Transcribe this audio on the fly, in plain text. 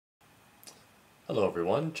Hello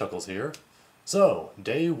everyone, Chuckles here. So,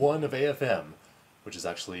 day 1 of AFM, which is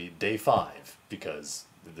actually day 5, because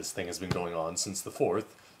this thing has been going on since the 4th,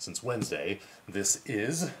 since Wednesday. This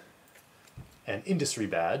is an industry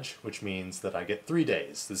badge, which means that I get 3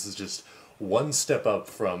 days. This is just one step up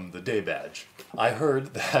from the day badge. I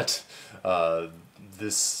heard that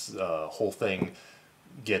this whole thing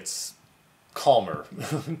gets calmer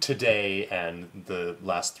today and the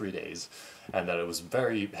last 3 days, and that it was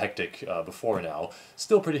very hectic before now.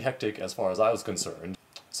 Still pretty hectic as far as I was concerned.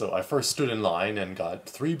 So I first stood in line and got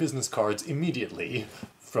 3 business cards immediately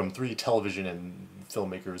from 3 television and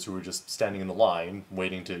filmmakers who were just standing in the line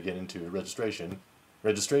waiting to get into registration.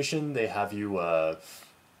 Registration, they have you,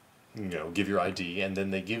 give your ID, and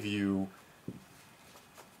then they give you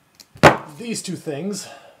these 2 things.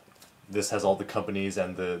 This has all the companies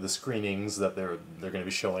and the screenings that they're going to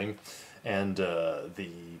be showing, and the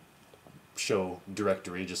show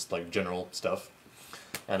directory, just like general stuff,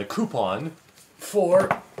 and a coupon for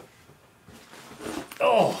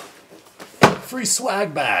free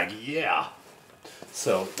swag bag. Yeah.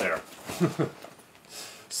 So there.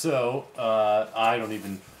 So I don't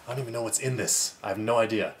even know what's in this. I have no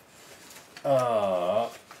idea.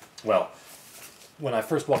 Well, when I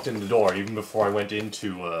first walked in the door, even before I went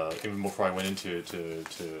into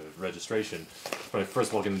registration, when I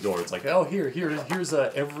first walked in the door, it's like, oh, here's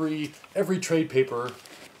every trade paper,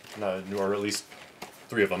 or at least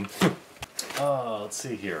 3 of them. Let's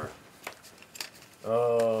see here.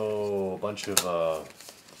 Oh, a bunch of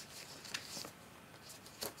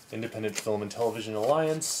Independent Film and Television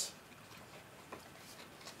Alliance,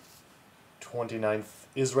 29th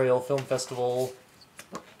Israel Film Festival,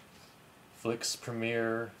 Flix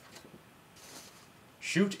premiere,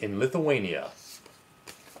 shoot in Lithuania,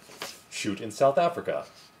 shoot in South Africa.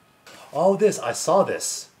 Oh, I saw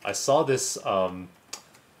this. I saw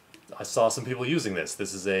some people using this.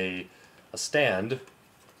 This is a stand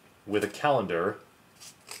with a calendar,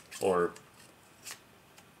 or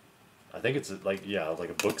I think it's like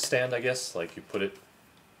a book stand, I guess. Like you put it,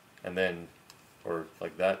 and then, or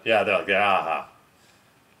like that. Yeah, they're like, yeah.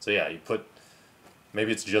 So yeah, you put.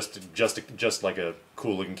 Maybe it's just like a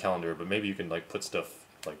cool looking calendar, but maybe you can like put stuff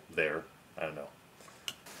like there. I don't know.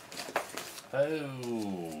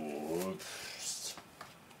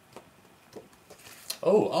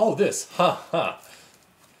 Oh, this. Ha ha.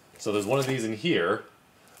 So there's one of these in here,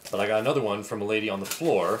 but I got another one from a lady on the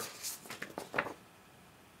floor.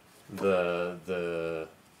 The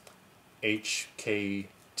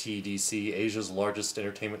HKTDC, Asia's largest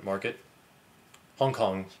entertainment market. Hong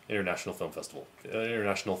Kong International Film Festival,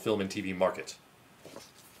 International Film and TV Market.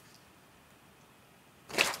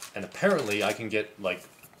 And apparently I can get like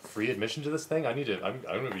free admission to this thing. I'm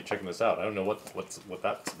going to be checking this out. I don't know what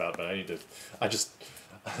that's about, but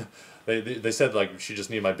they said like she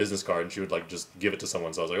just needed my business card and she would like just give it to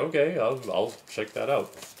someone. So I was like, okay, I'll check that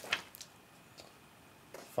out.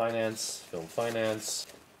 Finance, film finance.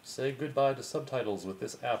 Say goodbye to subtitles with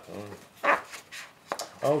this app.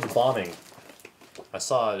 Oh, the bombing. I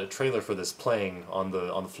saw a trailer for this playing on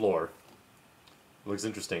the floor. It looks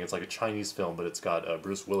interesting. It's like a Chinese film, but it's got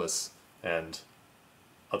Bruce Willis and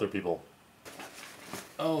other people.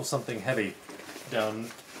 Oh, something heavy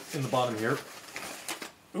down in the bottom here.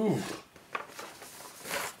 Ooh.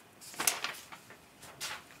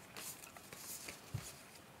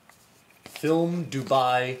 Film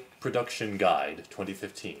Dubai Production Guide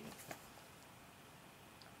 2015.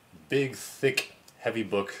 Big, thick, heavy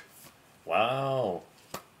book. Wow.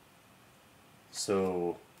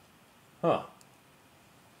 So,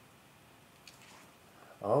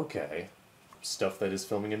 okay. Stuff that is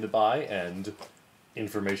filming in Dubai and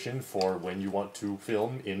information for when you want to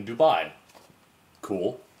film in Dubai.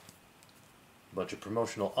 Cool. Bunch of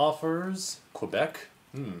promotional offers. Quebec.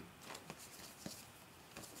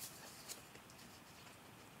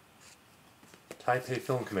 Taipei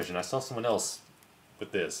Film Commission. I saw someone else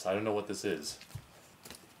with this. I don't know what this is.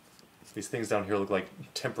 These things down here look like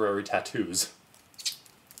temporary tattoos.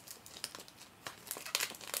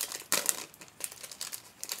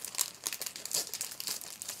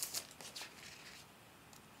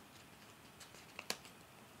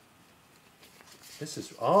 This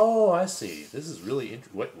is... Oh, I see. This is really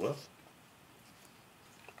interesting. What?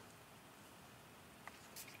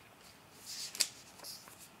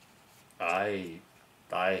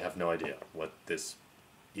 I have no idea what this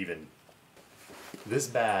even... This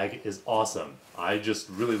bag is awesome. I just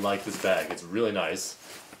really like this bag. It's really nice.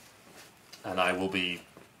 And I will be...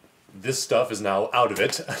 This stuff is now out of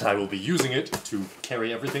it, and I will be using it to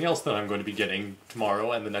carry everything else that I'm going to be getting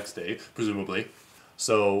tomorrow and the next day, presumably.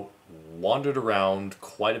 So wandered around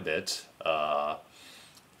quite a bit. I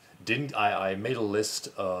made a list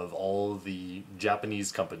of all the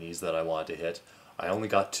Japanese companies that I wanted to hit. I only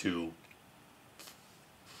got to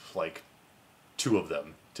like 2 of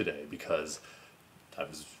them today because I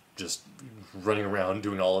was just running around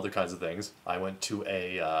doing all other kinds of things. I went to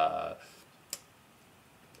a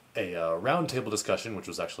round table discussion, which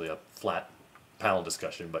was actually a flat panel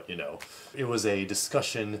discussion, but you know. It was a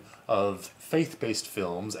discussion of faith-based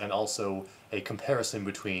films and also a comparison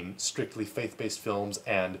between strictly faith-based films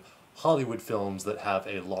and Hollywood films that have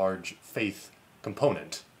a large faith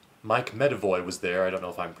component. Mike Medavoy was there. I don't know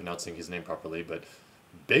if I'm pronouncing his name properly, but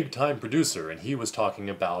big-time producer, and he was talking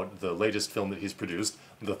about the latest film that he's produced,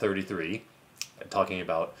 The 33, and talking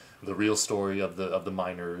about the real story of the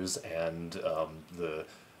miners and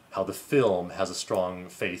how the film has a strong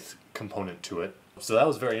faith component to it. So that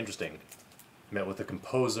was very interesting. Met with a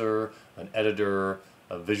composer, an editor,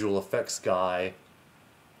 a visual effects guy,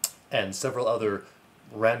 and several other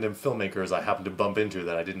random filmmakers I happened to bump into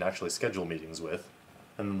that I didn't actually schedule meetings with.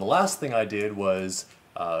 And then the last thing I did was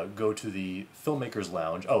go to the Filmmakers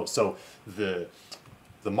Lounge. Oh, so the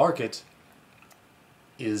market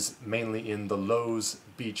is mainly in the Lowe's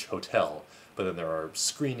Beach Hotel, but then there are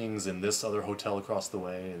screenings in this other hotel across the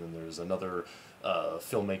way, and then there's another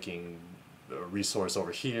filmmaking resource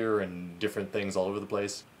over here, and different things all over the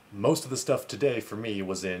place. Most of the stuff today for me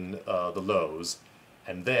was in the Lowe's,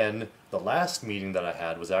 and then the last meeting that I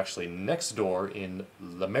had was actually next door in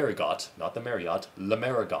Le Marigot, not the Marriott, Le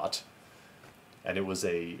Marigot, and it was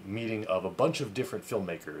a meeting of a bunch of different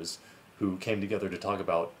filmmakers who came together to talk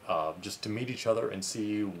about, just to meet each other and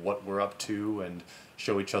see what we're up to and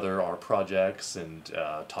show each other our projects and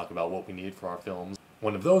talk about what we need for our films.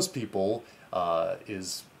 One of those people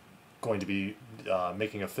is going to be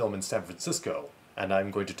making a film in San Francisco, and I'm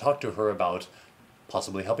going to talk to her about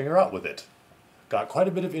possibly helping her out with it. Got quite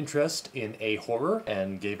a bit of interest in a horror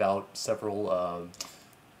and gave out several of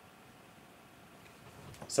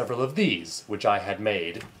these, which I had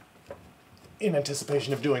made in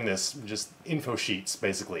anticipation of doing this, just info sheets,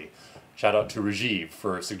 basically. Shout out to Rajiv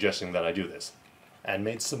for suggesting that I do this. And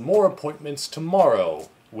made some more appointments tomorrow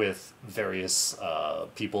with various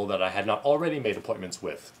people that I had not already made appointments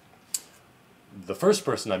with. The first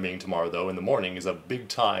person I'm meeting tomorrow, though, in the morning, is a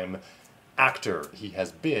big-time actor. He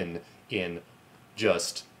has been in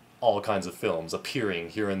just all kinds of films, appearing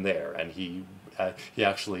here and there, and he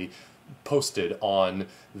actually posted on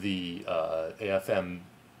the AFM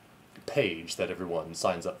page that everyone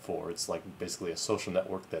signs up for. It's like basically a social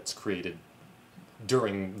network that's created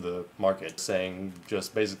during the market, saying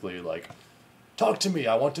just basically like, talk to me,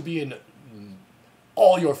 I want to be in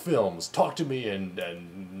all your films, talk to me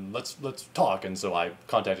and let's talk. And so I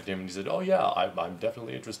contacted him and he said, oh yeah, I'm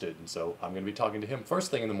definitely interested. And so I'm going to be talking to him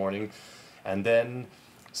first thing in the morning, and then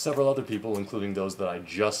several other people, including those that I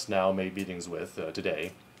just now made meetings with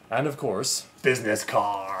today. And of course, business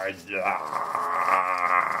cards!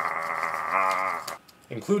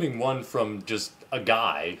 Including one from just a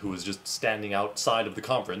guy who was just standing outside of the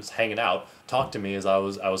conference, hanging out, talked to me as I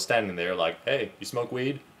was standing there like, hey, you smoke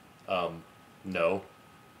weed? No.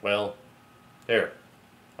 Well, here,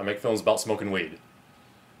 I make films about smoking weed.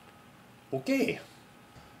 Okay.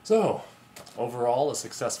 So, overall, a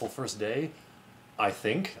successful first day. I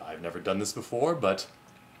think. I've never done this before, but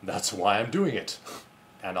that's why I'm doing it.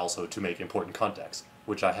 And also to make important contacts,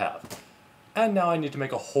 which I have. And now I need to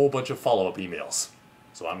make a whole bunch of follow-up emails.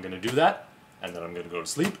 So I'm going to do that, and then I'm going to go to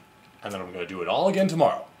sleep, and then I'm going to do it all again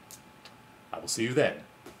tomorrow. I will see you then.